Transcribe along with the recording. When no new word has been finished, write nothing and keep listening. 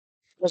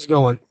How's it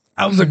going?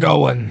 How's it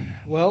going?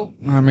 Well,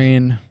 I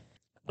mean,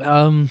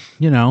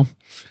 you know,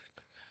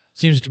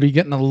 seems to be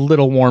getting a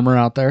little warmer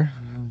out there.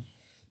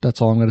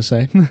 That's all I'm going to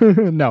say.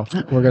 No.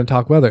 We're going to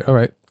talk weather. All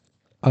right.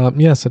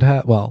 Yes, it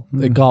had. Well,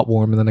 it got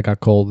warm and then it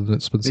got cold, and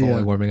it's been slowly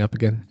Yeah. warming up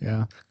again.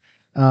 Yeah.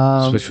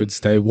 Which would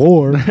stay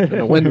warm, and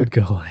the wind would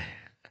go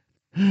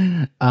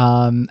away.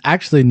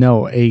 Actually,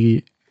 no.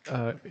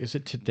 Is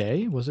it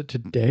today? Was it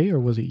today or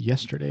was it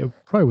yesterday? It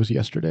probably was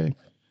yesterday.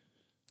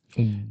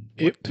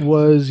 It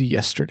was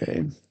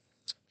yesterday.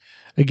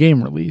 A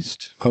game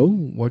released. Oh,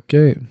 what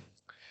game?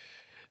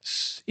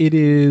 It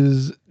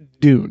is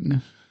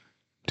Dune.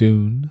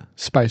 Dune.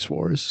 Spice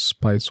Wars.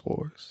 Spice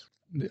Wars.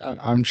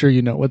 I'm sure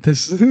you know what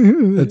this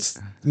is.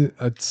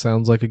 It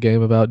sounds like a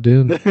game about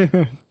Dune.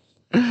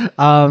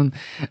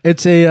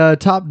 It's a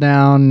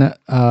top-down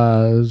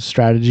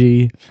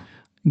strategy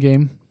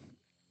game.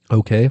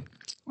 Okay.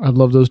 I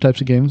love those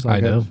types of games. I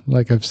know.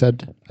 I've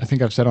said, I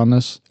think I've said on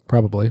this.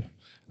 Probably.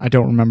 I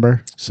don't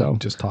remember. So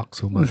Just talk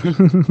so much.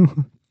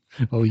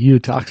 well, you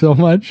talk so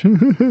much.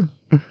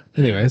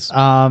 Anyways.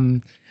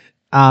 And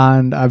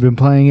I've been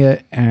playing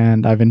it,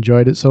 and I've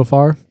enjoyed it so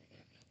far.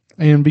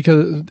 And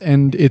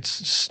it's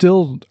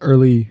still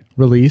early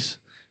release.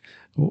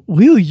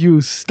 Will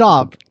you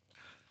stop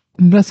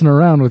messing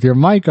around with your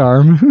mic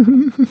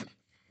arm?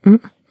 I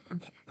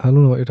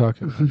don't know what you're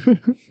talking about.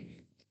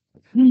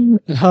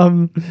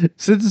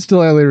 Since it's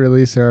still early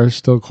release, there are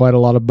still quite a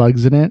lot of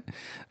bugs in it.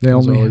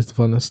 Those are always the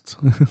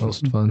funnest,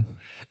 most fun.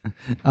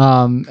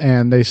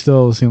 And they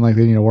still seem like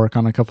they need to work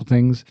on a couple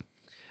things.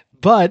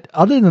 But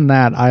other than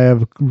that, I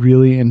have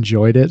really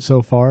enjoyed it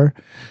so far.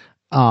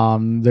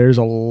 There's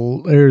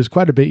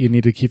quite a bit you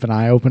need to keep an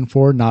eye open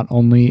for, not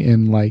only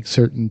in like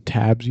certain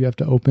tabs you have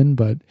to open,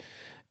 but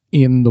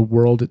in the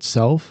world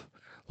itself.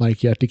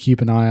 Like you have to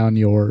keep an eye on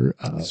your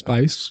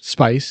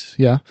spice.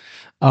 Yeah.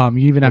 You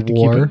even have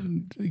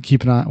to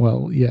keep an eye.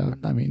 Well, yeah.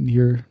 I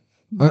mean,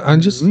 I'm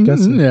just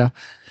guessing. Yeah.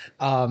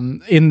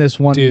 In this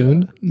one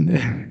Dune.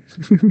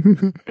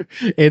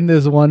 in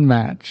this one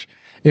match,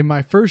 in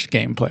my first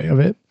gameplay of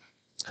it,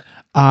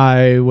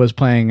 I was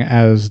playing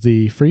as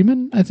the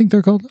Freeman. I think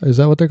they're called. Is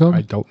that what they're called?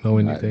 I don't know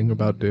anything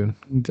about Dune.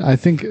 I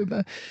think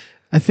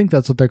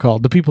that's what they're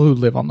called. The people who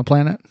live on the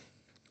planet.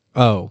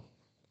 Oh.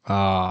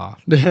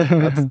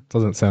 That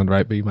doesn't sound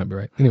right, but you might be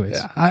right. Anyways.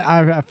 Yeah,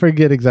 I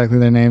forget exactly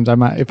their names.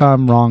 If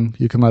I'm wrong,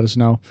 you can let us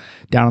know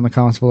down in the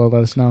comments below.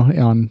 Let us know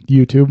on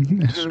YouTube.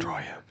 Destroy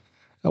him.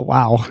 Oh,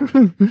 wow.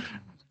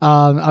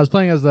 I was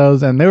playing as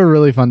those, and they were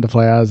really fun to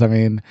play as. I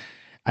mean,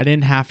 I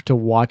didn't have to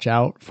watch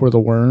out for the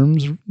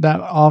worms that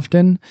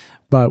often,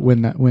 but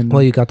when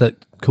Well, you got that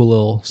cool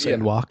little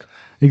sandwalk.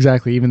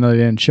 Exactly, even though they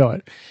didn't show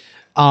it.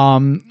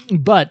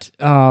 But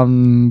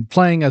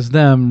playing as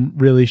them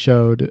really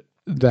showed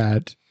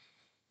that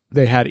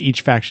they had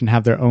each faction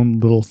have their own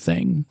little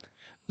thing.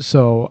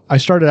 So I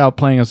started out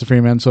playing as the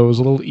Freeman, so it was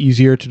a little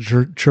easier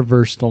to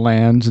traverse the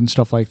lands and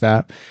stuff like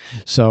that.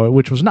 So,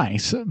 which was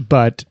nice,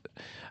 but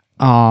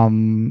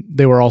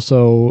they were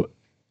also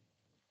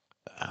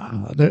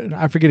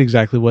I forget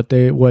exactly what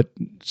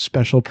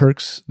special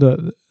perks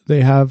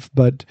they have,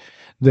 but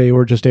they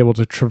were just able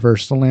to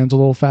traverse the lands a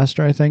little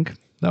faster. I think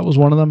that was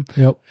one of them.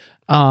 Yep.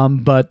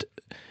 But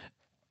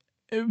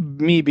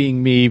me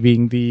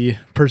being the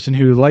person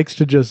who likes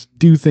to just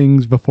do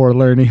things before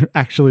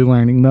actually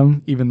learning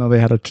them, even though they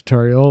had a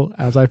tutorial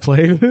as I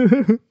played,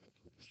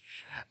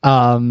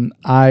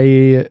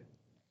 I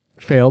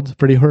failed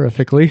pretty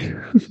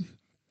horrifically.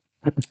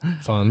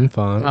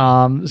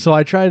 Fun. So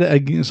I tried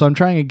again. So I'm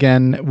trying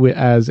again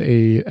as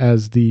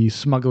the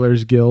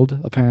Smugglers Guild,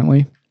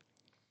 apparently.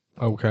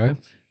 Okay.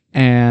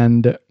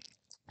 And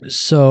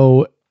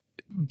so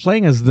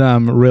playing as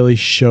them really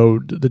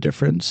showed the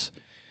difference,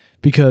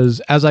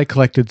 because as I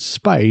collected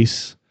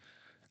spice,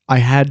 I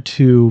had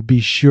to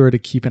be sure to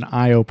keep an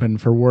eye open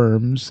for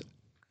worms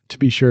to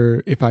be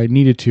sure if I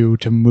needed to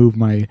move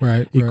my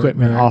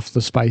equipment off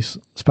the spice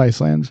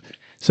lands.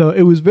 So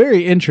it was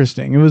very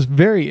interesting.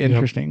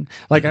 Yep.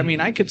 Like, I mean,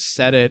 I could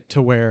set it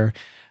to where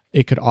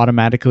it could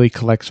automatically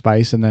collect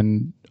spice and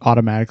then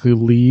automatically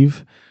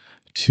leave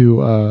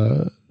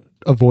to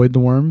avoid the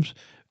worms,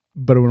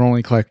 but it would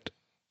only collect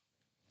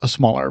a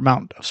smaller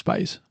amount of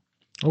spice.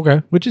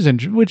 Okay. Which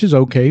is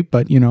okay,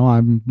 but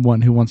I'm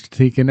one who wants to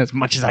take in as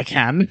much as I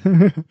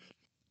can.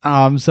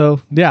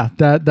 So yeah,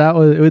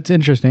 it's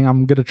interesting.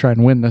 I'm gonna try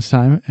and win this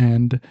time,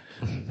 and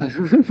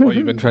well,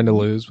 you've been trying to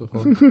lose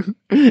before.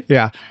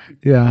 yeah,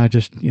 I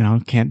just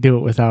can't do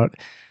it without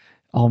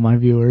all my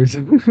viewers.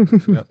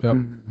 Yep.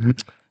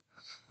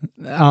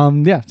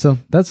 Yeah, so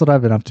that's what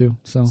I've been up to.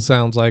 So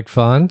sounds like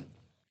fun.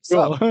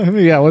 So,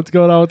 yeah, what's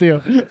going on with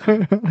you?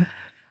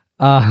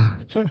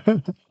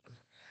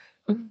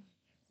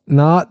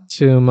 Not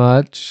too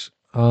much.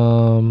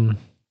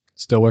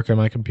 Still working on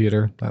my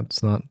computer.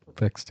 That's not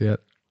fixed yet.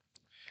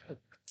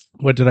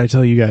 What did I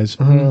tell you guys?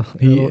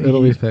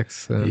 It'll be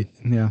fixed soon.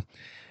 Yeah.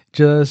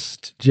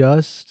 Just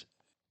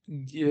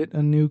get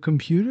a new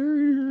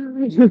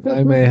computer.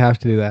 I may have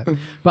to do that.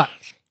 But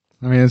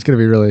I mean, it's going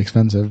to be really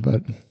expensive,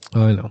 but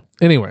I know.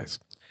 Anyways,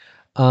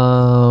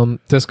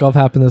 Disc golf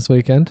happened this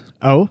weekend.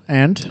 Oh,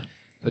 and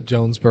The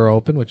Jonesboro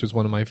Open, which is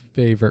one of my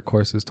favorite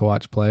courses to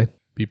watch play.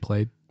 Be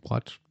played.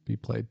 Watch. Be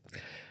played.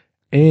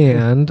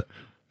 And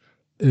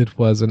it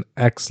was an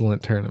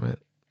excellent tournament.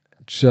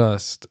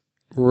 Just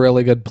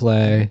really good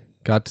play.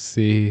 Got to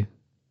see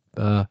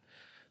a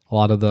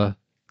lot of the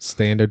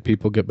standard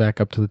people get back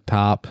up to the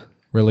top.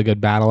 Really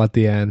good battle at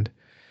the end.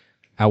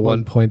 At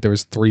one point, there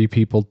was 3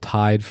 people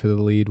tied for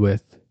the lead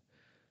with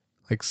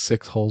like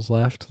 6 holes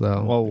left.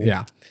 So Whoa.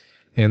 yeah,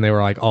 and they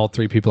were like all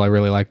 3 people I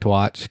really like to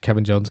watch: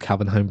 Kevin Jones,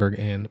 Calvin Heimberg,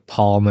 and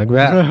Paul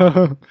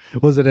McBeth.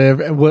 was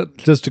it what?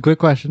 Just a quick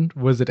question: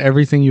 was it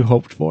everything you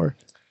hoped for?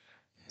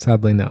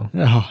 Sadly, no,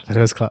 Oh, but it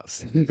was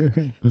close.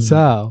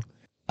 So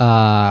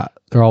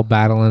they're all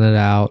battling it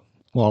out.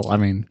 well, I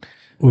mean,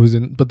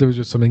 But there was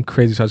just some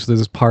crazy shots. There's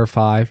this par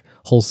 5,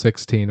 hole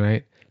 16,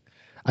 right?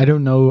 I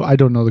don't know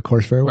the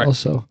course very well, Right.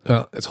 so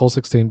It's hole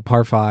 16,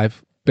 par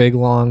 5, big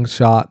long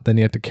shot. Then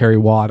you have to carry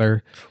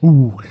water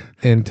ooh,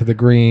 into the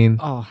green.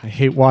 oh, I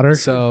hate water.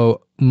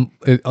 So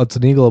it's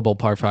an eagleable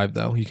par 5,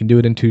 though. You can do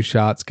it in 2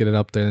 shots, get it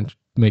up there, and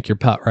make your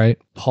putt, right?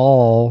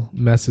 Paul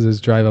messes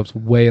his drive ups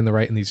way in the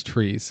right in these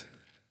trees.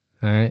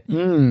 All right.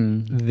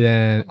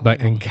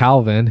 And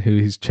Calvin, who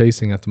he's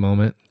chasing at the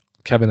moment,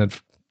 Kevin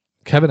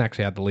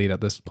actually had the lead at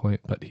this point,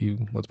 but he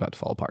was about to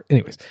fall apart.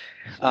 Anyways,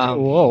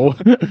 Whoa.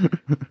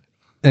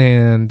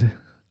 and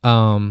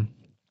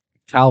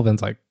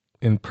Calvin's like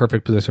in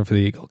perfect position for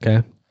the eagle.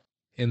 Okay,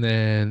 and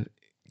then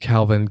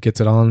Calvin gets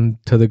it on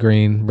to the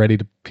green,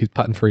 he's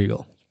putting for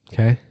eagle.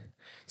 Okay,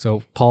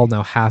 so Paul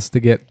now has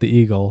to get the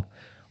eagle,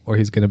 or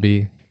he's going to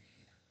be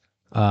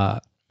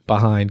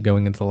behind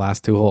going into the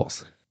last 2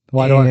 holes.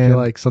 Why do I feel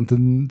like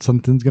something's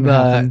gonna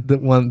happen?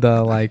 What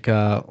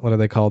are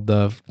they called?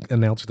 The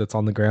announcer that's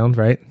on the ground,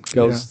 right?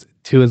 Goes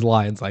to his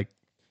lines like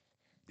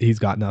he's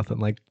got nothing.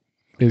 Like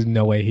there's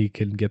no way he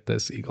can get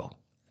this eagle.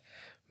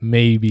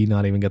 Maybe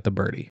not even get the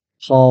birdie.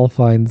 Paul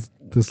finds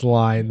this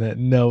line that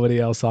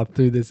nobody else saw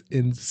through this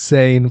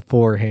insane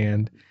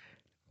forehand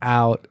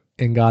out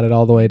and got it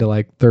all the way to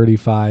like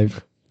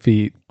 35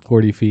 feet,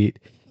 40 feet,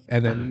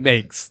 and then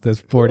makes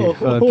this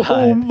 40-foot Oh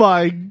putt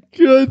my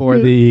goodness! for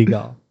the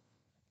eagle.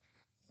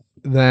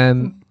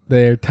 Then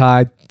they're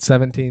tied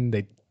 17.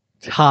 They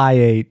tie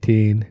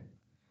 18.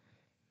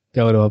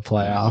 Go to a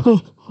playoff.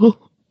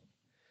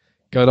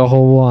 Go to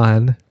hole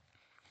 1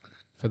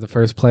 for the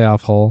first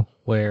playoff hole,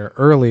 where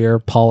earlier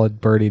Paul had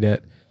birdied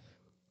it.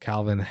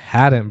 Calvin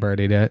hadn't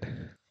birdied it.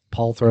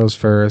 Paul throws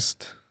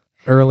first.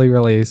 Early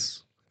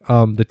release.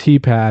 The tee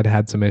pad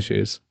had some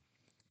issues.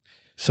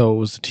 So it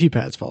was the tee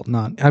pad's fault,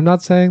 not. I'm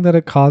not saying that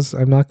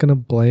I'm not going to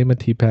blame a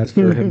tee pad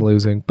for him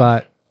losing,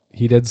 but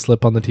he did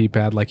slip on the tee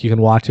pad. Like you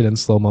can watch it in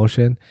slow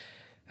motion,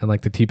 and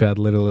like the tee pad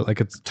literally, like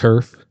it's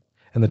turf,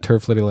 and the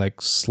turf literally like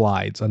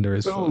slides under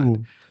his foot.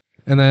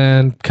 And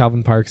then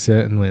Calvin parks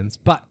it and wins.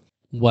 But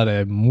what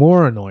I'm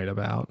more annoyed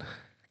about,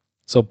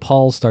 so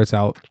Paul starts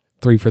out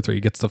 3 for 3,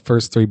 gets the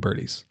first 3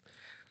 birdies,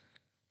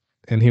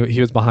 and he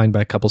was behind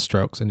by a couple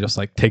strokes and just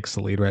like takes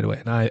the lead right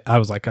away. And I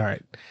was like, all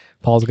right,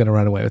 Paul's gonna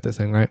run away with this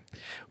thing, right?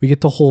 We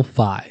get to hole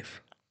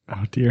 5.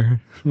 Oh dear,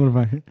 what am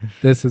I?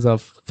 This is a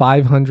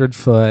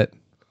 500-foot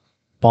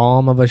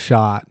bomb of a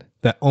shot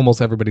that almost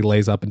everybody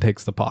lays up and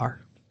takes the par.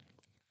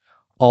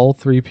 All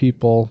 3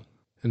 people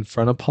in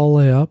front of Paul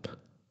lay up.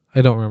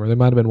 I don't remember. There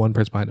might have been one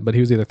person behind him, but he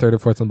was either 3rd or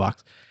 4th in the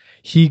box.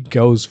 He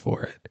goes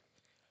for it.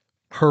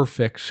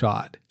 Perfect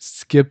shot.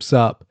 Skips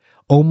up.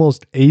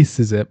 Almost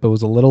aces it, but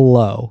was a little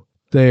low.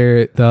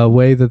 The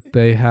way that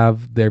they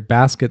have their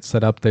basket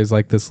set up, there's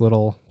like this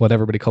little, what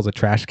everybody calls a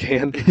trash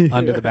can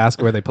under the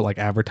basket where they put like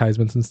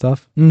advertisements and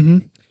stuff.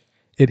 Mm-hmm.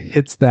 It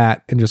hits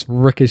that and just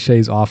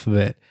ricochets off of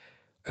it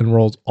and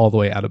rolls all the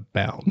way out of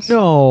bounds.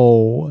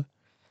 No.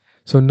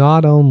 So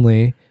not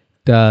only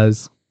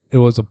does it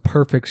was a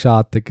perfect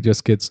shot that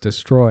just gets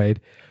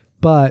destroyed,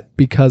 but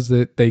because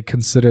they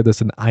consider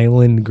this an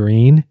island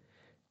green,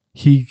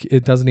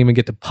 it doesn't even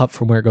get to putt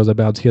from where it goes out of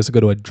bounds. He has to go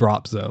to a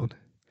drop zone.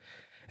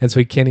 And so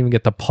he can't even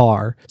get the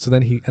par. So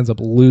then he ends up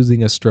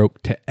losing a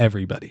stroke to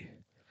everybody.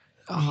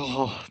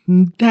 Oh,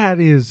 that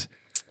is.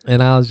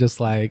 And I was just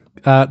like,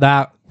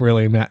 that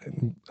really,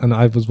 and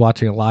I was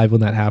watching it live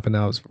when that happened.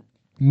 I was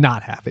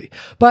not happy.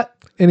 But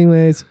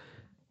anyways,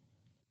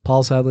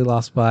 Paul sadly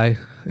lost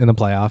in a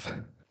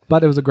playoff.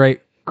 But it was a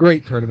great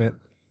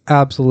tournament.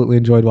 Absolutely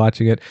enjoyed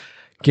watching it.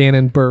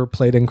 Gannon Burr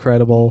played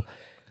incredible.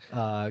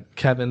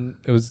 Kevin,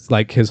 it was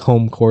like his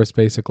home course,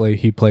 basically.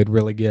 He played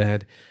really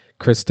good.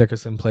 Chris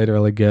Dickerson played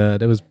really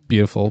good. It was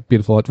beautiful.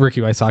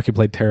 Ricky Wysocki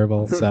played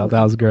terrible, so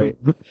that was great.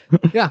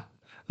 Yeah.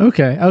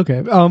 Okay.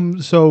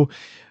 So,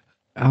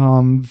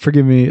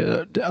 forgive me.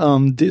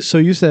 So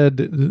you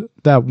said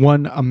that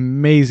one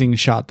amazing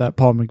shot that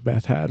Paul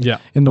McBeth had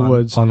in the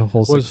woods on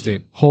hole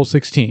 16. Hole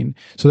 16.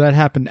 So that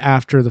happened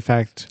after the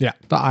fact. Yeah.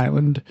 The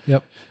island.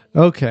 Yep.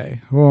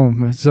 Okay.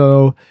 Well,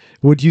 so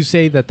would you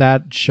say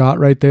that shot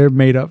right there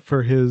made up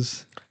for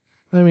his?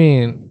 I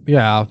mean,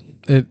 yeah,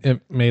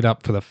 it made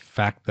up for the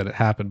fact that it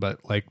happened, but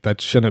like that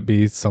shouldn't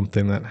be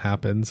something that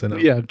happens.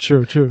 Yeah,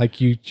 true.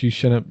 Like you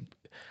shouldn't.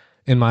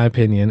 in my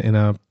opinion, in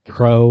a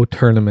pro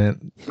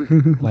tournament.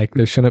 Like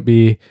there shouldn't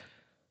be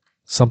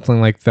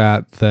something like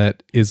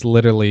that is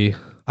literally,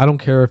 I don't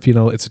care if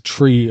it's a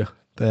tree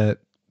that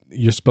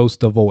you're supposed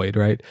to avoid,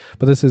 right?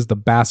 But this is the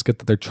basket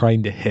that they're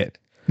trying to hit.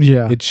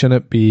 Yeah. It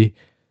shouldn't be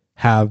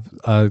have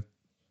a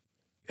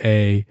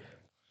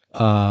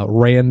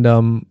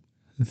random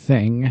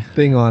Thing.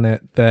 on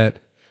it that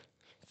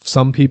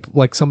some people,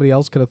 like somebody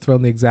else, could have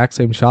thrown the exact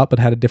same shot but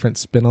had a different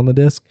spin on the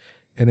disc,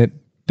 and it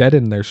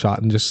deadened their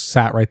shot and just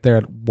sat right there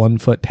at 1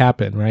 foot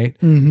tap in, right?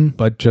 Mm-hmm.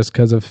 But just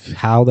because of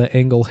how the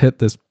angle hit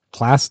this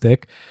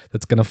plastic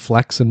that's going to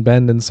flex and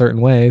bend in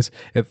certain ways,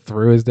 it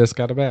threw his disc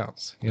out of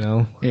bounds,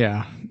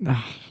 Yeah.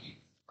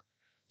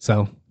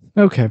 So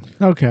Okay.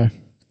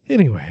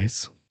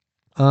 anyways,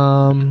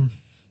 and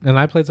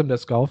I played some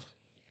disc golf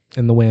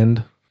in the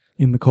wind.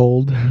 In the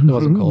cold. It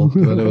wasn't cold,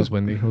 but it was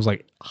windy. It was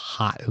like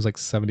hot. It was like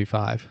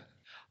 75.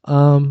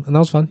 And that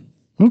was fun.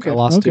 Okay. I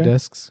lost 2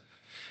 discs.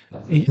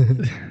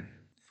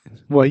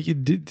 Well, you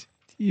did.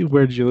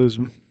 Where did you lose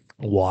them?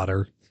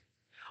 Water.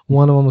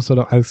 One of them was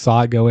I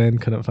saw it go in,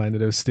 couldn't find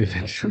it. It was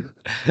stupid.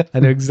 I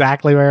knew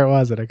exactly where it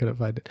was, and I couldn't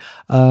find it.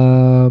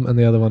 And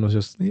the other one was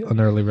just an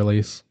early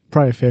release.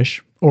 Probably a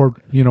fish, or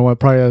you know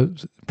what?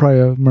 Probably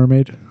a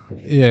mermaid.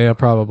 Yeah,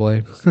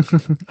 probably.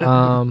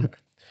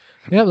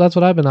 Yeah, that's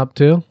what I've been up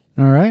to.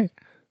 All right.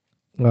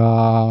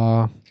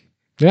 Yeah.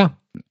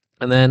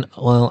 And then,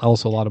 well,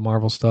 also a lot of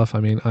Marvel stuff. I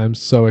mean, I'm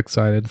so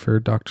excited for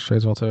Doctor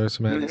Strange Multiverse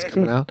of Madness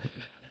coming out.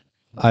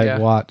 I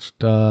watched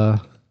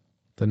the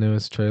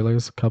newest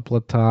trailers a couple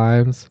of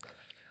times,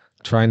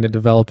 trying to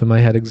develop in my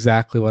head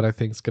exactly what I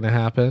think is going to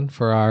happen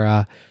for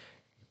our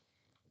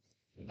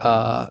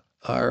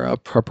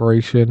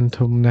preparation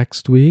till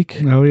next week.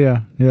 Oh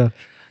yeah.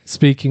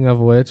 Speaking of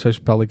which, I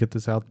should probably get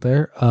this out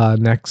there.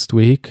 Next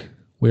week,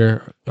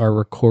 our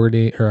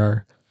recording or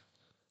our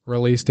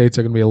release dates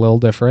are going to be a little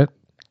different.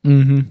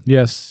 Mm-hmm.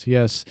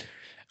 Yes.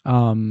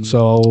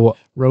 So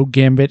Rogue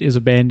Gambit is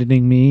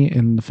abandoning me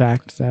in the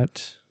fact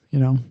that he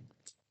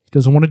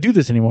doesn't want to do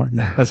this anymore.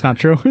 No, that's not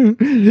true.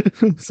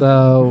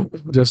 So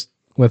just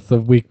with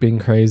the week being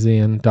crazy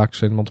and Doctor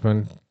Strange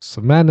Multiverse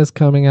of Madness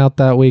coming out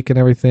that week and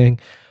everything,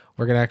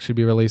 we're going to actually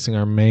be releasing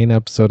our main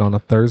episode on a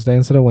Thursday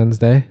instead of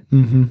Wednesday.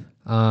 Mm-hmm.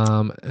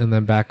 And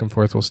then Back and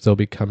Forth will still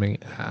be coming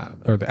out,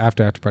 or the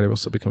after party will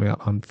still be coming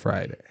out on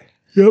Friday.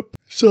 Yep.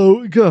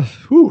 So,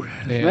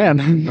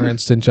 man. Our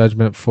instant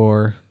judgment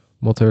for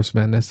Multiverse of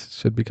Madness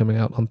should be coming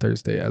out on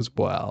Thursday as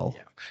well.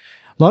 Yeah.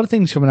 A lot of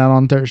things coming out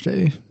on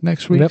Thursday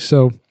next week,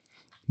 so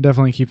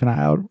definitely keep an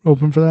eye out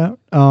open for that.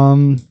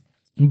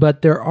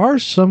 But there are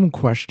some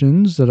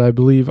questions that I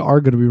believe are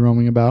going to be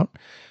roaming about.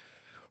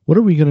 What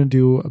are we going to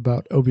do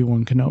about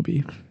Obi-Wan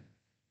Kenobi?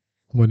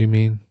 What do you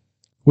mean?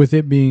 With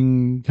it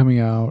being coming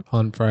out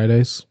on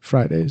Fridays?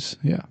 Fridays,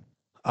 yeah.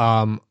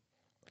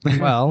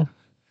 Well,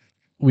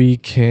 we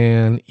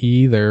can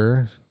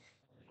either...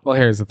 Well,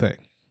 here's the thing.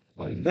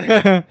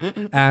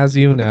 As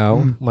you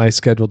know, my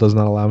schedule does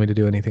not allow me to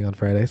do anything on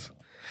Fridays.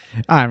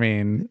 I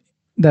mean,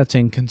 that's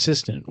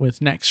inconsistent with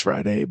next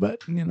Friday,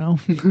 but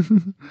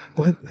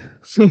What?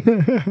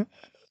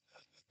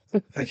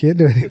 I can't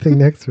do anything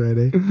next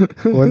Friday,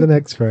 or the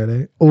next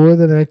Friday, or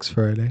the next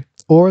Friday,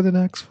 or the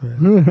next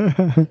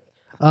Friday.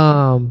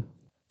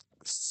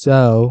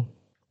 So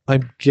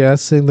I'm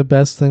guessing the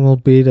best thing will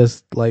be to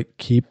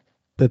keep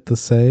it the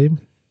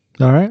same.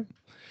 All right.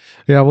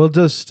 Yeah, we'll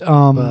just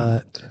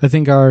but I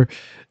think our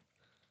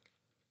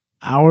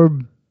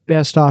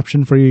best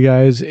option for you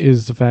guys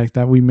is the fact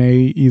that we may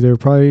either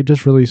probably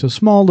just release a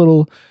small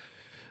little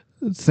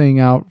thing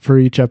out for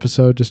each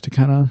episode just to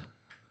kind of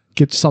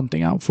get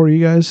something out for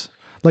you guys.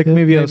 Like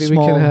maybe a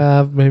small... we can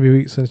have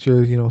since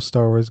you're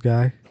Star Wars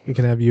guy, we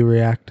can have you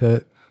react to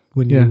it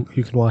when you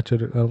can watch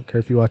it. I don't care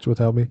if you watch it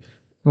without me.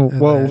 Oh,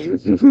 well,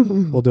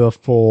 we'll do a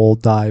full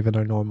dive in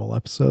our normal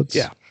episodes.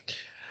 Yeah.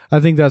 I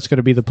think that's going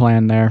to be the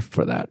plan there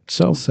for that.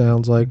 So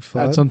sounds like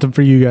fun. That's something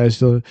for you guys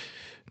to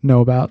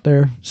know about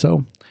there.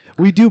 So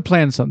we do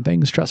plan some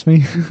things, trust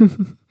me.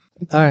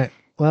 All right.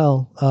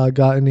 Well,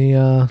 got any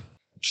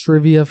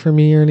trivia for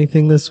me or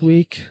anything this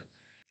week?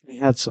 I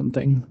had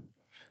something.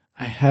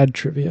 I had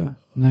trivia,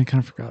 and I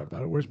kind of forgot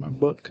about it. Where's my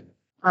book?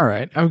 All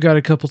right. I've got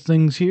a couple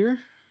things here.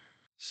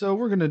 So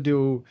we're going to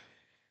do...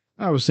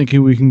 I was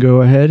thinking we can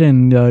go ahead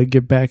and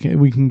get back.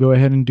 We can go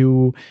ahead and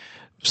do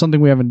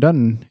something we haven't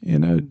done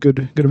in a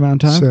good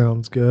amount of time.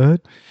 Sounds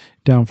good.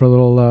 Down for a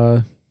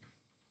little...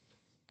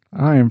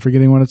 I am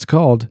forgetting what it's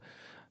called.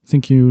 I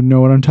think you know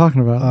what I'm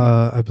talking about.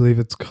 I believe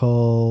it's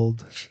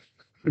called...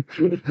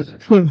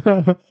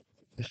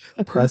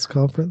 Press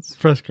conference?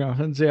 Press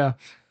conference, yeah.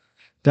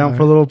 Down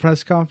for a little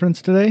press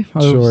conference today.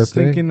 I was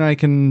thinking I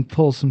can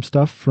pull some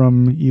stuff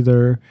from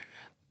either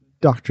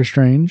Doctor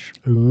Strange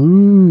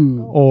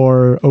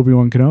or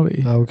Obi-Wan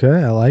Kenobi. Okay,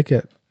 I like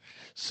it.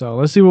 So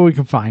let's see what we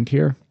can find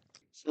here.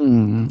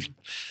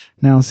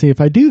 Now, see,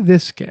 if I do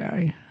this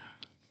guy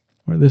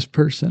or this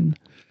person,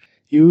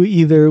 you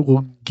either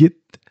will get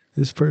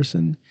this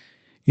person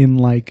in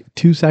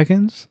 2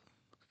 seconds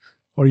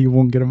or you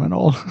won't get them at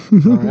all.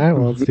 All right,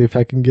 well, let's see if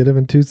I can get him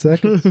in 2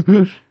 seconds.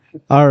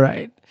 All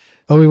right.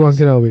 Obi-Wan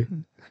Kenobi.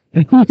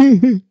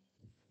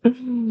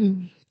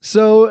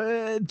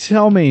 So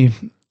tell me,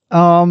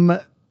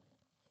 what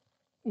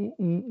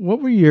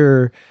were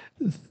your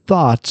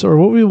thoughts, or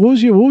what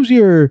was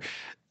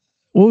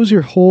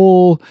your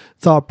whole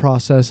thought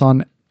process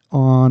on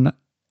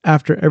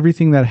after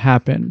everything that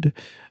happened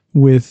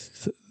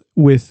with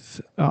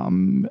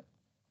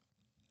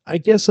I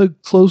guess a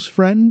close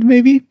friend,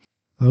 maybe?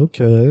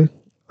 Okay.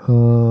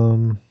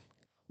 Well,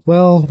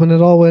 when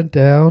it all went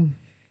down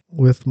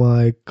with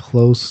my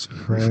close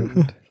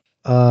friend,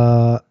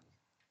 I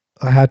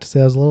had to say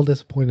I was a little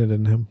disappointed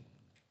in him.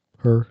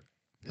 Her.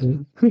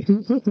 I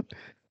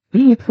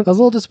was a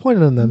little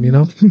disappointed in them, you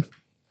know?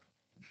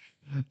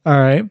 All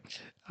right.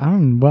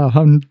 I'm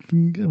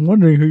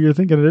wondering who you're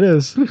thinking it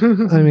is.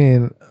 I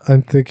mean,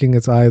 I'm thinking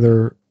it's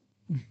either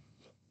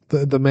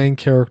the main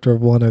character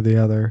of one or the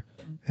other,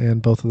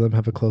 and both of them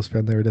have a close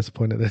friend they were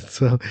disappointed in.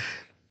 So,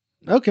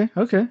 Okay.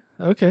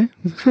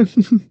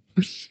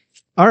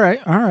 All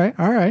right.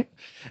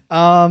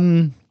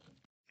 And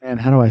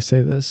how do I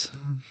say this?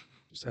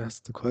 just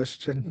ask the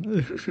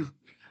question.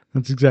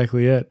 That's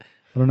exactly it.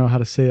 I don't know how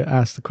to say it,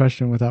 ask the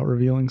question without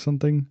revealing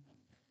something.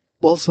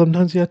 Well,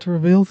 sometimes you have to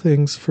reveal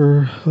things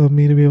for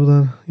me to be able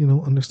to,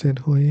 understand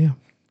who I am.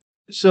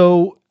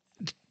 So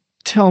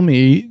tell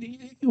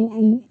me,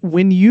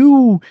 when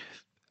you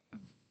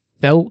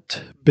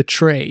felt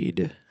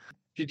betrayed,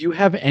 did you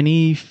have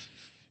any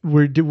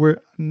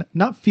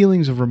not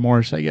feelings of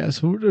remorse, I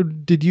guess? Were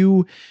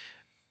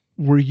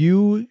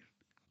you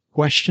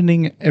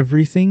questioning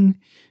everything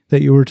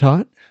that you were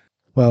taught?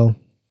 Well,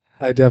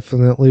 I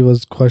definitely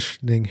was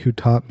questioning who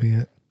taught me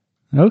it.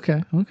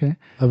 Okay.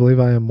 I believe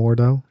I am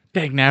Mordo.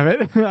 Dang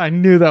nabbit. I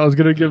knew that was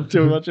going to give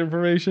too much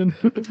information.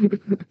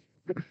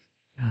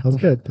 That was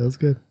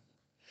good.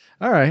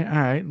 All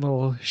right.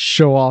 Little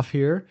show off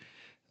here.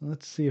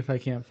 Let's see if I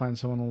can't find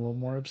someone a little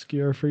more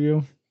obscure for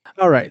you.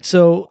 All right.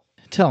 So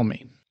tell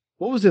me,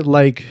 what was it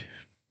like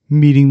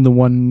meeting the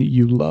one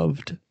you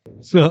loved?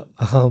 Meeting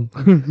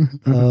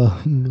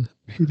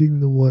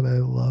the one I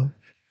love.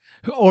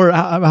 Or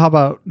how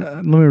about,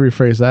 let me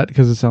rephrase that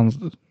because it's a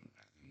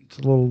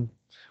little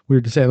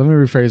weird to say. Let me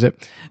rephrase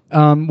it.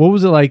 What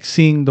was it like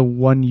seeing the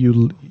one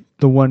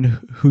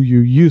who you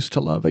used to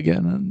love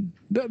again? And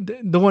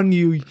the one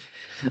you.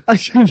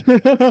 Let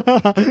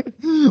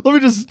me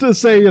just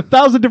say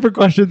 1,000 different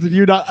questions and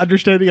you not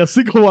understanding a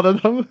single one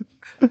of them.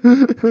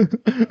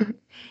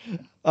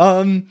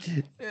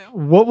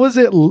 What was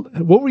it?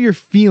 What were your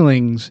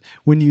feelings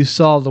when you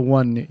saw the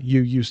one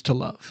you used to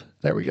love?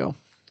 There we go.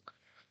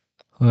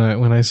 All right.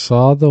 When I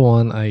saw the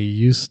one I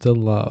used to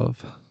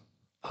love,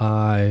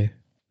 I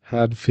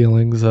had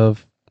feelings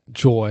of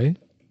joy,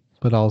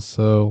 but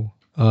also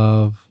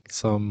of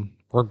some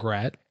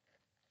regret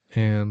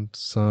and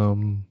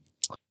some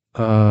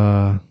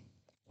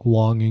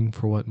longing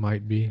for what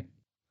might be.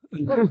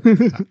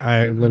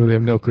 I literally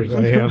have no clue who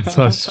I am,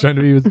 so I was trying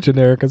to be as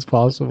generic as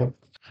possible.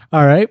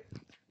 All right.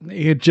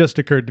 It just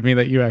occurred to me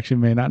that you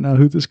actually may not know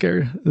who this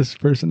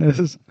person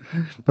is,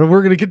 but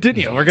we're going to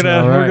continue. We're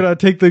gonna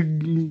take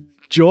the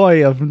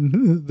joy of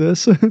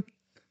this.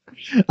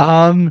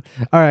 All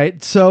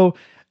right. So,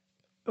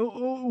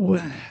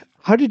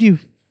 how did you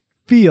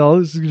feel?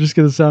 This is just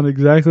going to sound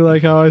exactly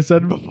like how I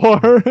said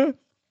before.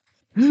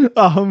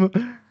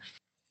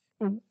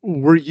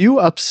 Were you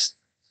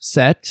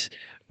upset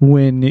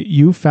when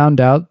you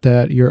found out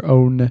that your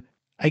own,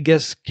 I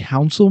guess,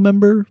 council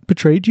member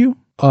betrayed you?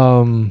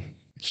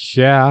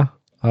 Yeah,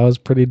 I was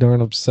pretty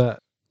darn upset.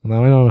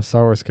 Now I know I'm a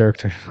Star Wars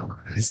character.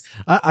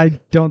 I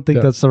don't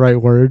think that's the right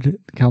word,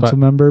 council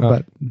member,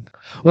 but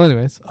well,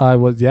 anyways, I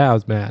was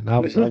mad. I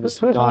was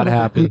not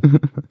happy.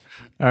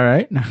 All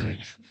right.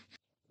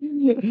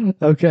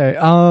 Okay.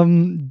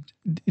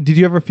 Did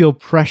you ever feel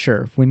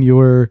pressure when you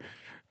were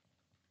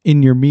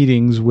in your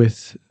meetings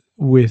with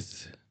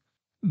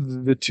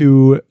the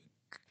two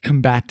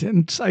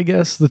combatants, I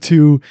guess, the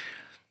two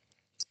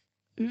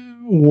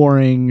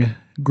warring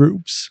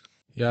groups?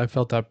 Yeah, I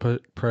felt that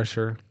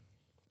pressure.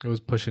 It was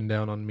pushing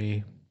down on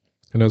me,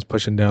 and it was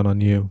pushing down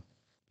on you.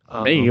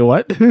 Hey,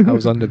 what? I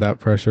was under that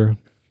pressure.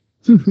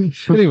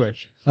 Anyway,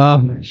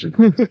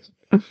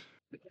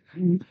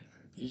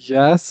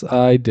 yes,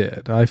 I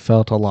did. I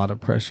felt a lot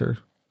of pressure.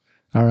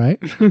 All right.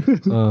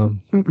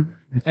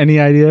 Any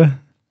idea?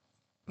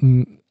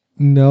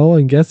 No,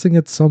 I'm guessing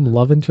it's some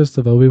love interest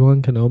of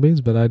Obi-Wan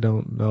Kenobi's, but I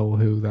don't know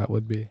who that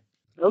would be.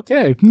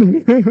 Okay.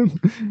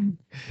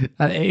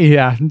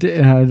 Yeah,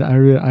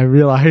 I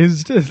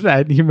realized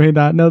that you may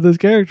not know this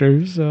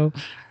character. So,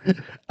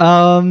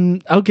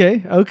 okay.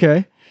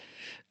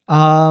 We're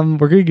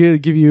gonna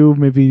give you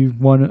maybe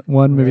one,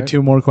 maybe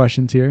two more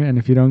questions here, and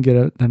if you don't get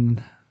it,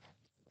 then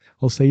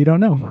we'll say you don't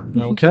know.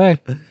 Okay.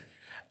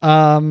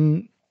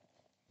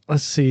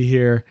 Let's see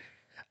here.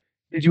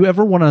 Did you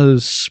ever want to?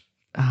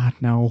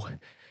 No.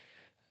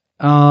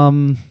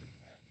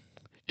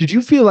 Did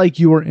you feel like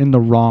you were in the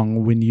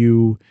wrong when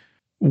you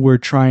were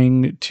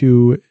trying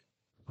to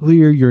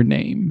clear your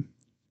name?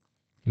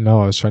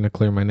 No, I was trying to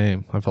clear my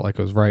name. I felt like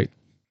it was right.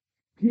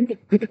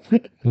 What?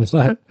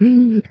 I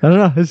don't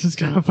know. It's just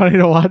kind of funny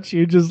to watch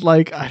you just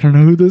like, I don't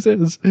know who this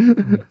is.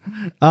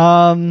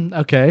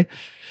 Okay.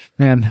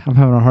 Man, I'm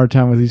having a hard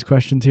time with these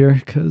questions here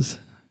because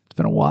it's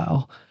been a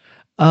while.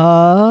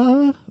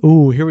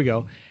 Here we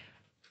go.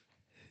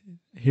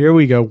 Here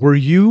we go. Were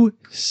you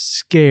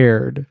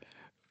scared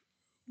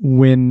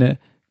when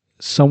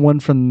someone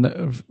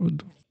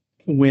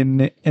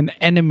when an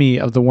enemy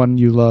of the one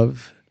you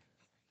love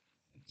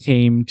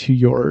came to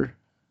your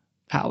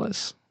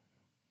palace?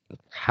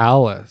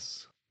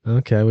 Palace.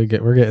 Okay, we're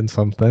getting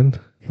something.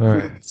 All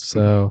right.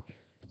 So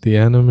the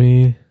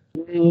enemy.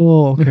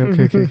 Oh,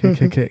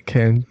 okay.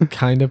 I'm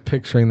kind of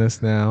picturing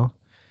this now.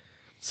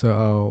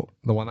 So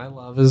the one I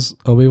love is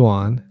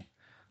Obi-Wan.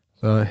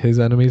 His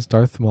enemy is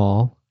Darth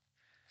Maul.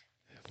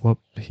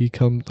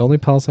 The only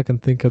palace I can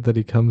think of that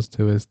he comes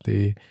to is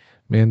the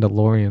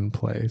Mandalorian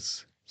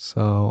place.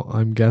 So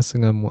I'm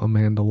guessing I'm a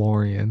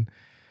Mandalorian.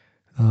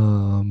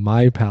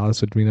 My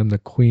palace would mean I'm the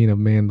Queen of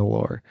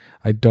Mandalore.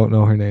 I don't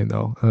know her name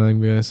though. I'm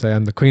gonna say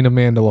I'm the Queen of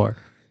Mandalore.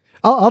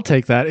 I'll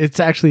take that. It's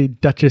actually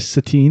Duchess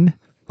Satine.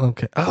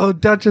 Okay. Oh,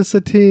 Duchess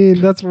Satine.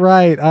 That's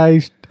right.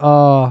 I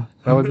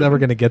was never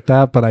gonna get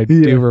that, but I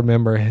do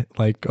remember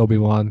like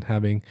Obi-Wan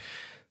having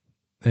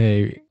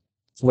a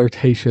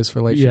flirtatious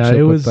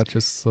relationship with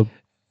Duchess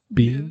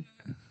Sabine.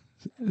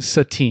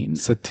 Satine.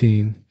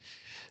 Satine.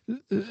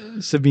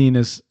 Sabine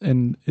is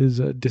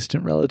a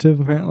distant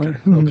relative apparently.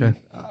 Okay.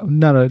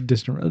 Not a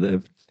distant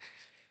relative.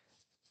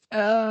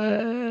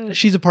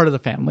 She's a part of the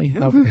family.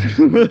 Okay.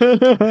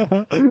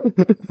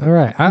 All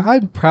right.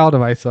 I'm proud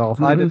of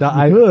myself. I did not.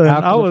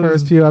 After the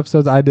first few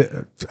episodes,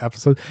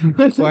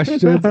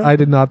 questions. I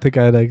did not think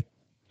I had a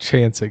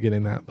chance at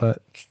getting that,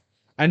 but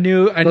I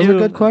knew those are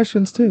good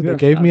questions too. They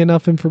gave me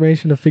enough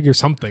information to figure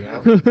something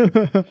out.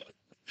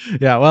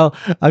 Yeah, well,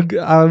 I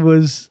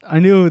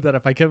knew that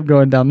if I kept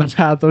going down the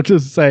path of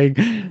just saying,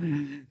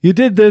 you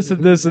did this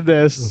and this and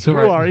this, who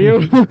are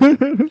you?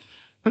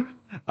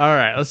 All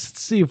right, let's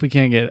see if we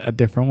can get a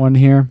different one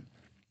here.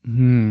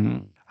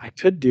 I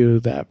could do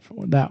that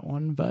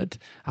one, but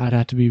I'd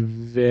have to be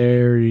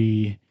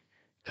very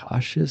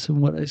cautious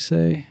in what I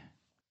say.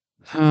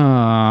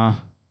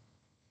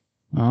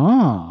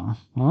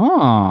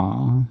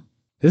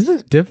 This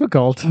is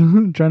difficult.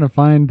 I'm trying to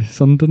find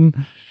something.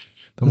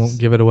 I won't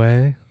give it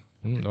away.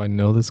 I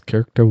know this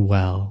character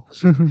well.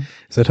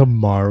 Is it a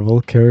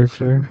Marvel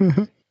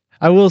character?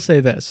 I will say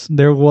this.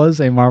 There was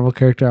a Marvel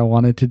character I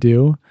wanted to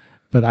do,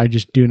 but I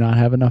just do not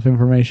have enough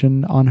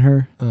information on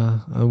her.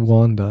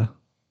 Wanda.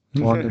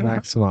 Wanda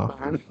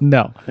Maximoff.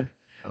 No.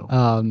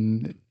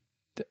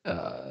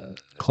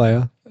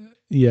 Clea.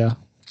 Yeah.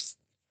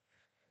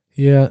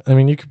 Yeah, I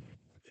mean, you could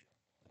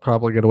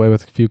probably get away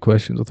with a few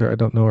questions with her. I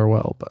don't know her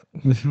well, but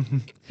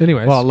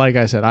anyways. Well, like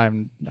I said,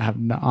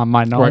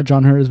 my knowledge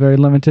on her is very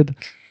limited.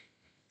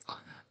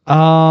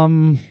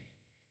 All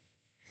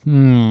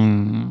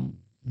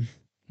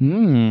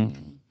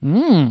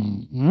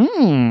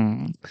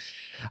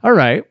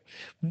right.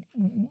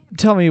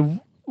 Tell me,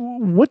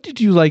 what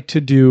did you like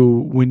to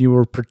do when you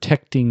were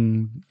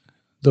protecting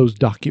those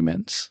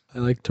documents? I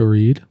like to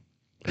read,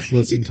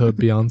 listen to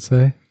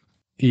Beyonce,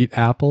 eat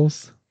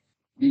apples.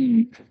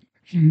 Do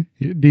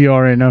you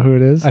already know who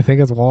it is? I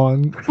think it's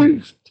Wong.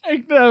 Damn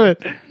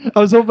it. I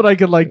was hoping I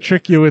could like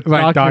trick you with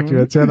my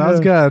documents. Yeah, that was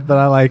good, but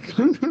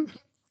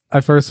I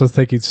first was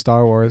thinking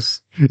Star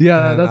Wars.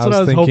 Yeah, that's what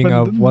I was thinking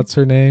hoping. of. What's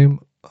her name?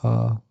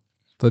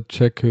 The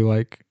chick who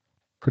like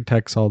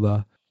protects all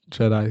the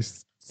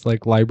Jedi's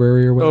like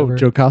library or whatever. Oh,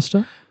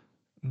 Jocasta?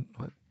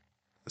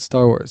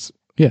 Star Wars.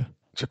 Yeah.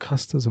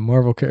 Jocasta's a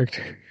Marvel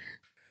character.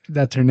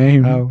 That's her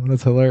name. Oh,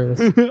 that's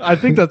hilarious. I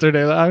think that's her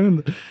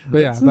name. But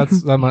yeah,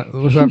 that's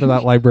whoever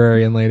that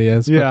librarian lady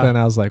is. Yeah. But then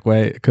I was like,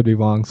 wait, it could be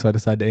Wong, so I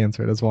decided to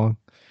answer it as Wong.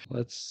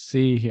 Let's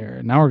see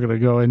here. Now we're gonna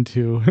go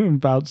into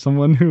about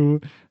someone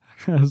who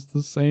has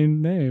the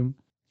same name.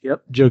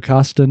 Yep,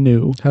 Jocasta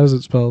Nu. How is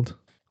it spelled?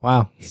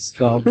 Wow,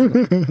 spelled.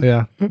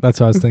 Yeah, that's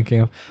what I was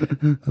thinking of.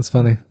 That's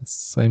funny. It's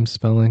the same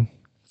spelling.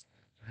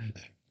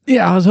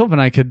 Yeah, I was hoping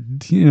I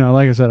could,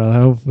 like I said,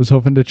 was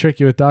hoping to trick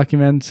you with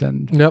documents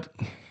and. Yep.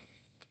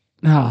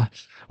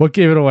 What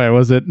gave it away?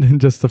 Was it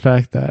just the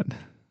fact that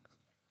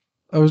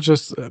I was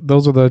just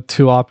those are the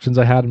two options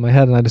I had in my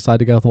head, and I decided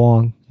to go with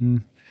Wong.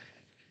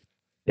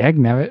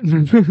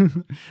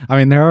 Dagnabbit. I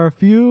mean, there are a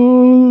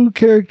few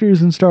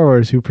characters in Star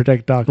Wars who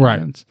protect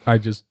documents. Right. I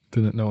just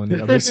didn't know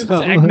any others.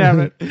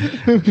 Dagnabbit.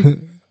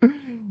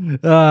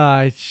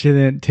 I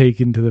shouldn't take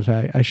into the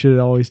fact. I should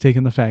have always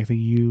taken the fact that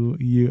you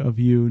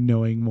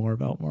knowing more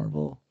about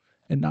Marvel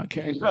and not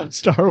caring about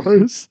Star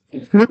Wars.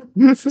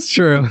 This is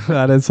true.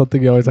 That is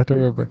something you always have to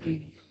remember.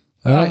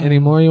 All right, any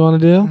more you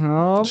want to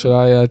do? Should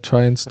I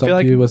try and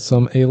stump you with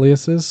some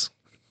aliases?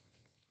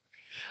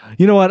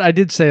 You know what? I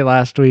did say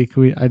last week.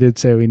 I did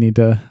say I need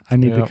to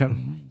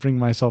bring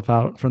myself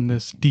out from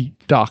this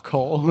deep dark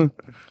hole.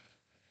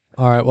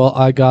 All right. Well,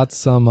 I got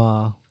some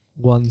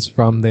ones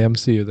from the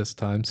MCU this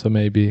time, so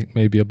maybe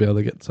you'll be able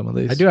to get some of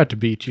these. I do have to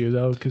beat you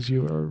though, because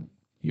you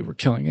were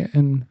killing it.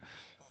 And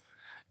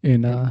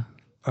in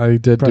I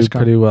did press do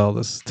pretty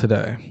well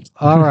today.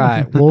 All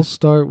right, we'll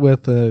start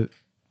with a.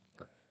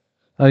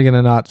 I'm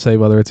gonna not say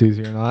whether it's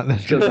easy or not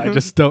because I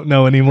just don't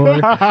know anymore.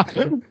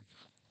 And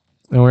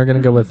we're gonna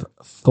go with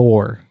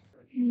Thor.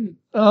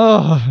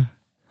 Oh,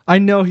 I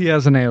know he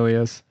has an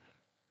alias,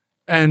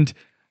 and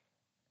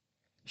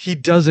he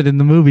does it in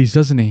the movies,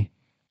 doesn't he?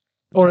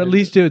 Or at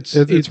least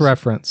It's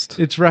referenced.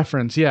 It's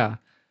reference, yeah.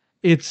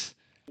 It's.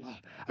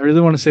 I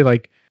really want to say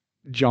like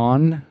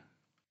John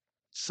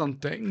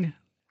something.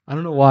 I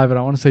don't know why, but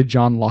I want to say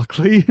John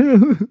Lockley.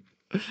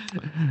 I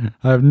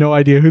have no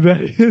idea who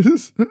that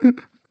is.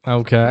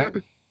 Okay.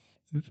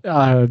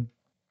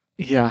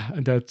 Yeah,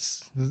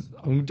 that's.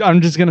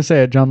 I'm just gonna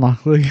say it, John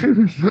Lockley.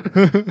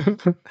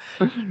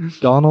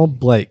 Donald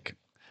Blake.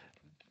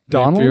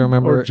 Donald If you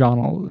remember, or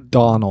Donald?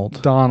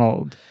 Donald.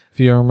 Donald. If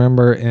you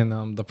remember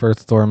in the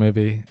first Thor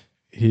movie,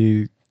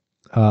 he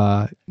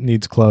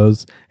needs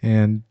clothes,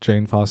 and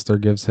Jane Foster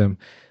gives him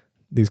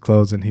these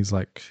clothes, and he's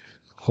like,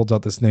 holds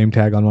out this name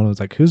tag on one. It's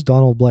like, "Who's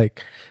Donald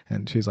Blake?"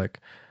 And she's like,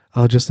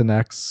 "Oh, just an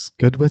ex,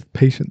 good with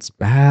patience,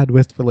 bad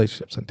with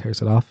relationships," and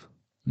tears it off.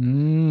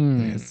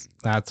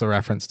 That's a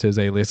reference to his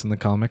alias in the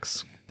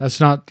comics. That's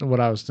not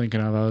what I was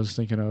thinking of. I was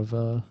thinking of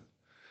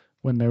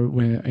when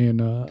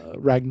in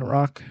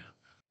Ragnarok.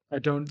 I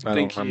don't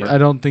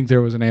think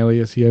there was an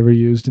alias he ever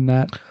used in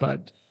that.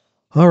 But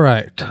All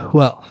right,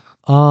 well,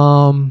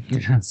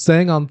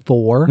 staying on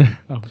Thor.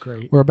 Oh,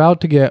 great! We're about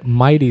to get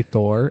Mighty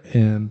Thor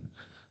in.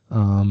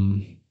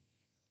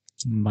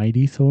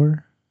 Mighty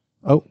Thor.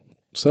 Oh,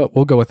 so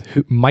we'll go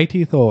with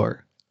Mighty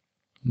Thor.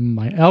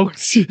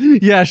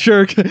 Yeah,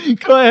 sure.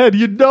 Go ahead.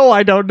 You know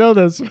I don't know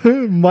this.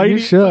 Mighty. You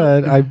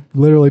should. I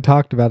literally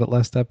talked about it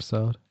last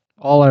episode.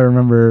 All I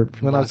remember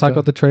When I was talking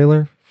about the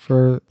trailer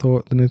for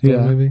Thor, the new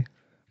Thor movie.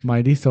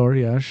 Mighty Thor,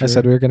 yeah, sure. I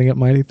said we were going to get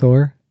Mighty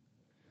Thor.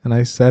 And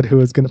I said who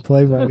was going to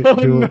play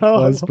Mighty,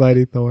 was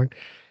Mighty Thor.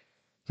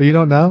 But you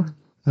don't know?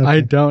 Okay.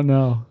 I don't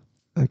know.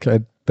 Okay,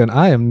 then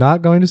I am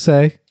not going to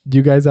say.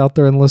 You guys out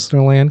there in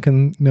listener land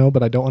can know,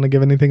 but I don't want to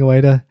give anything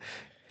away to.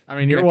 I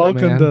mean, you're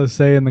welcome to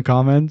say in the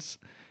comments.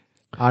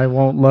 I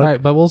won't look. All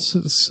right, but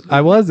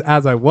I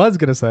was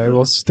gonna say,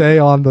 we'll stay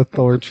on the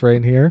Thor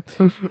train here,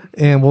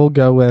 and we'll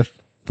go with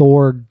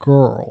Thor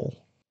girl.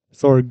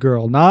 Thor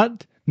girl,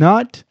 not.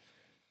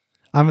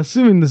 I'm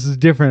assuming this is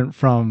different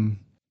from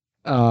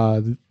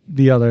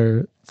the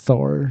other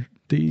Thor.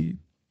 The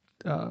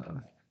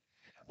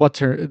what's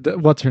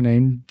her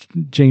name?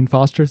 Jane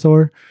Foster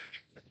Thor.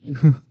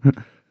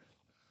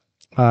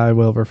 I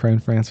will refrain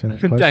from answering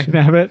that question.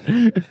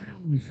 Dangnabbit.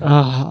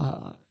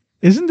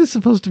 Isn't this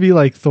supposed to be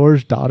like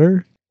Thor's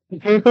daughter?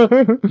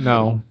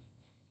 No.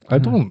 I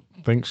don't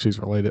think she's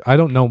related. I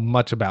don't know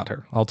much about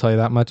her. I'll tell you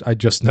that much. I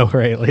just know her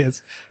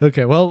alias.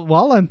 Okay, well,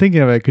 while I'm thinking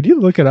of it, could you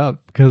look it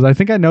up? Because I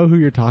think I know who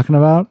you're talking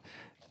about.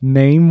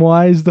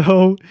 Name-wise,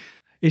 though.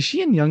 Is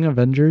she in Young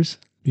Avengers?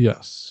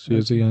 Yes, she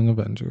is a Young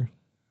Avenger.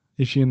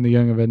 Is she in the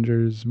Young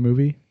Avengers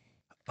movie?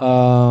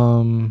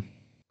 I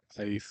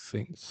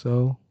think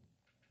so.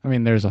 I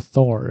mean, there's a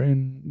Thor,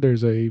 and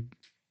there's a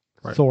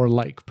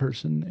Thor-like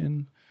person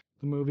in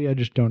the movie. I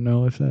just don't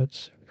know if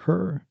that's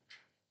her.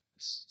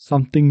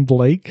 Something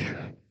Blake?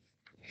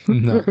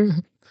 No.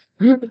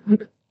 I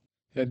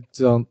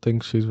don't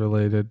think she's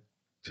related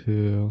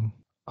to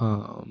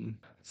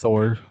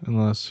Thor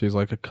unless she's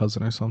like a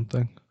cousin or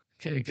something.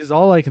 Okay, because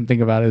all I can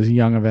think about is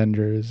Young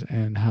Avengers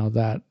and how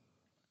that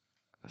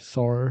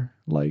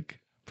Thor-like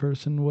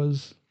person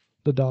was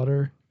the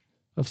daughter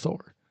of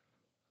Thor.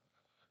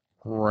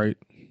 Right.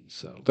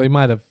 So they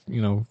might have,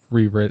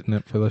 rewritten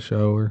it for the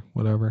show or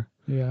whatever.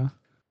 Yeah.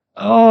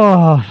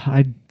 Oh,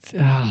 I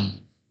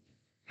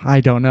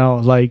don't know.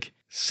 Like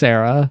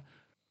Sarah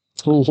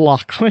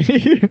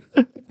Lockley.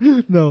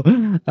 No.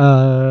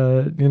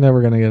 You're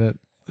never gonna get it,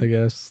 I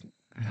guess.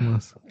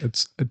 Unless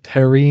it's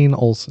Tareen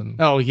Olsen.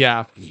 Oh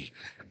yeah.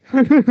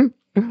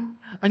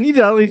 I need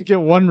to at least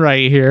get one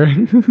right here.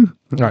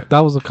 All right, that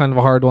was a kind of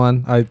a hard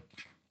one.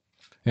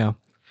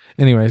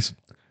 Anyways,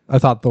 I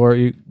thought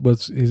Thor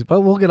was easy,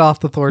 but we'll get off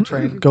the Thor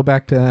train. Go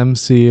back to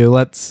MCU.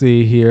 Let's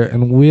see here,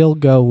 and we'll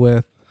go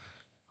with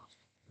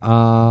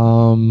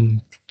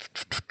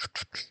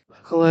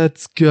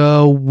let's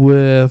go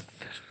with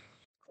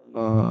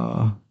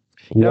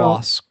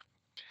Wasp.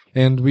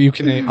 And you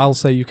can name, I'll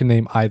say you can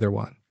name either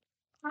one.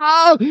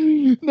 Oh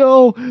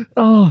no!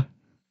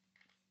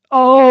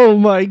 Oh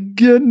my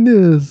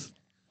goodness!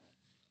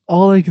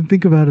 All I can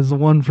think about is the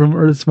one from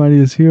Earth's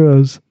Mightiest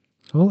Heroes.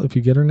 Well, if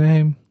you get her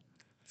name,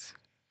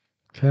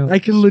 I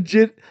can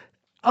legit.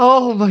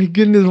 Oh my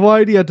goodness!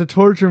 Why do you have to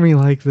torture me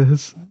like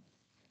this?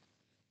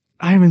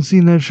 I haven't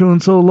seen that show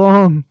in so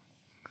long.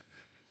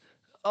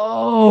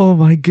 Oh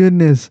my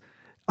goodness!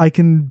 I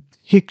can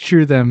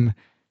picture them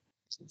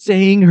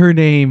saying her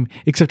name,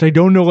 except I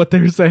don't know what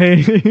they're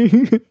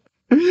saying.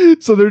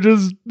 So their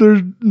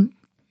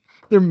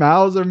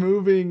mouths are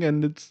moving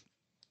and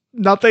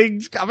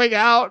nothing's coming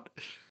out.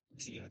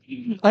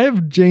 I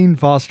have Jane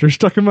Foster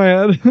stuck in my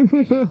head.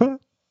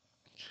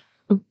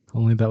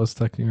 Only that was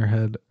stuck in your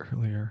head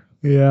earlier.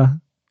 Yeah.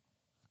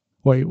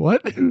 Wait,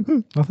 what?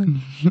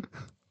 Nothing.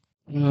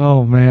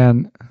 Oh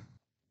man,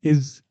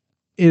 is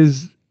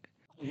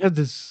I have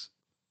this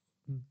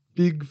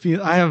big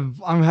feel. I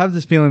have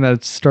this feeling that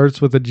it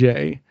starts with a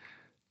J.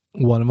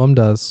 One of them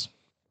does.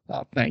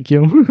 Oh, thank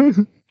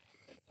you.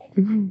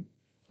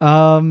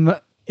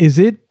 Is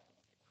it?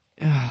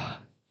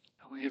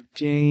 We have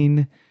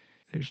Jane.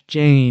 There's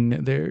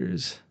Jane.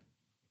 There's.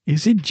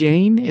 Is it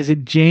Jane? Is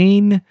it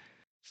Jane?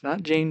 It's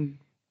not Jane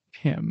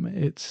Pym.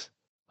 It's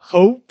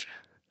Hope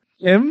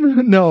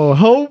Pym. No,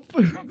 Hope.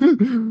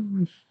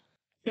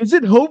 Is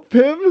it Hope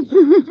Pym?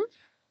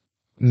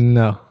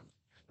 No.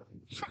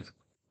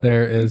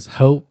 There is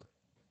Hope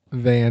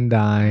Van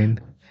Dyne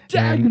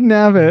Dag and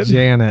nabbit.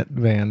 Janet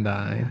Van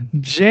Dyne.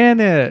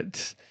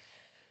 Janet.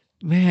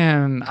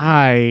 Man,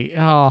 I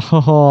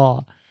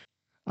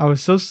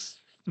was so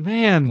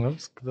man.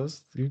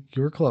 You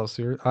were close.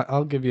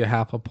 I'll give you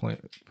half a point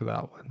for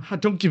that one.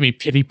 Don't give me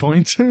pity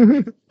points.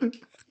 All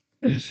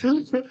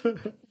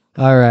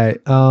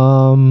right.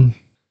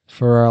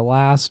 For our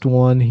last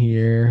one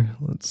here,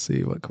 let's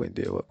see, what can we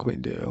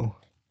do?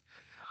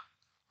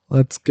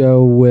 Let's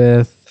go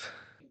with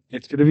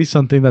It's gonna be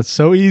something that's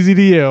so easy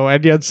to you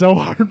and yet so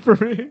hard for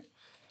me.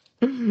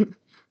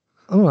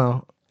 oh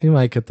well, you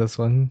might get this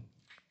one.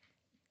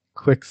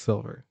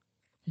 Quicksilver.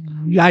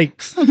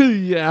 Yikes.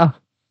 Yeah.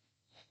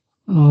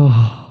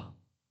 Oh,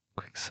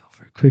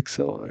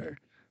 Quicksilver.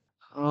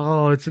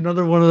 Oh, it's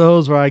another one of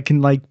those where I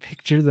can like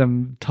picture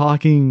them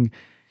talking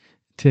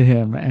to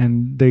him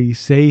and they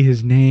say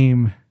his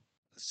name.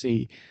 Let's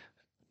see.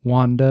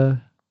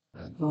 Wanda.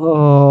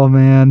 Oh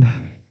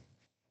man.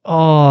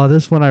 Oh,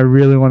 this one I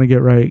really want to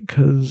get right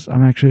because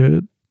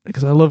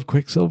because I love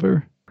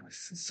Quicksilver.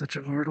 This is such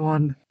a hard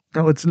one.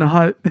 No, it's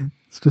not.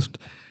 It's just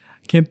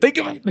I can't think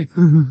of it.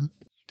 Do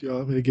you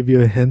want me to give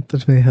you a hint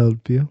that may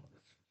help you?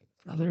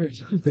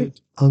 Others.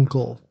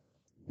 Uncle.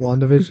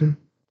 WandaVision?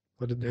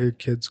 What did her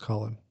kids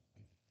call him?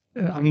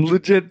 I'm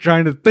legit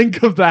trying to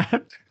think of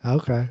that.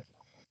 Okay.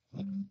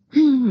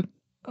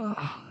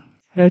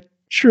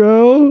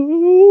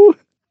 Petro.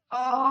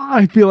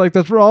 I feel like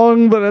that's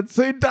wrong, but at the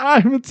same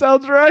time, it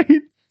sounds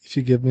right. If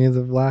you give me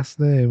the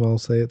last name, I'll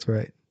say it's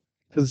right.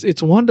 Because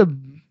it's Wanda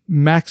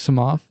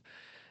Maximoff.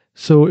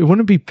 So it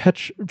wouldn't be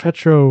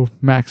Petro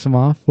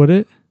Maximoff, would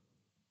it?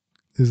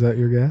 Is that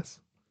your guess?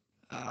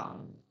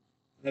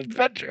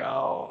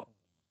 Petro.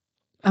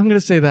 I'm going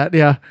to say that,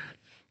 yeah.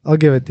 I'll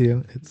give it to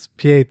you. It's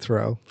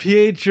Pietro.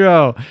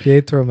 Pietro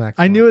Maximoff.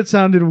 I knew it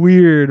sounded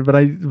weird, but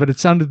it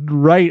sounded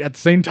right at the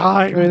same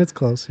time. I mean, it's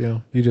close.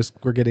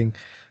 We're getting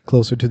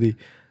closer to the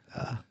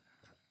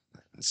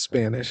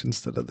Spanish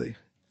instead of the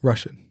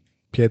Russian.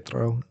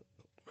 Pietro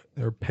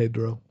or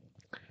Pedro,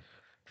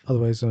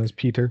 otherwise known as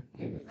Peter.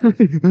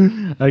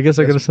 I guess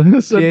I could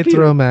have said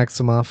Pietro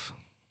Maximoff.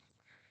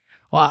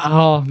 Wow,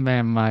 oh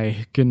man, my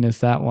goodness,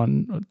 that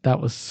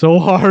was so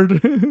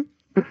hard.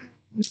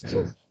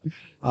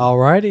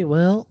 Alrighty,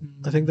 well,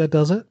 I think that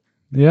does it.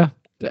 Yeah,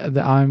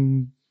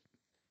 You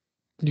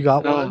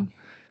got one.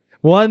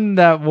 One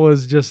that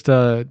was just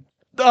a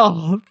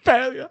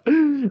failure.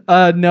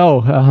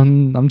 No,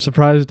 I'm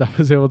surprised I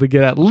was able to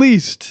get at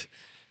least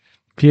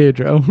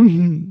Pietro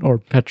or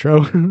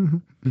Petro.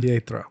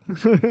 Pietro.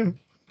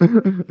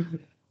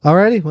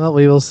 Alrighty, well,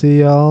 we will see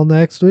y'all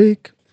next week.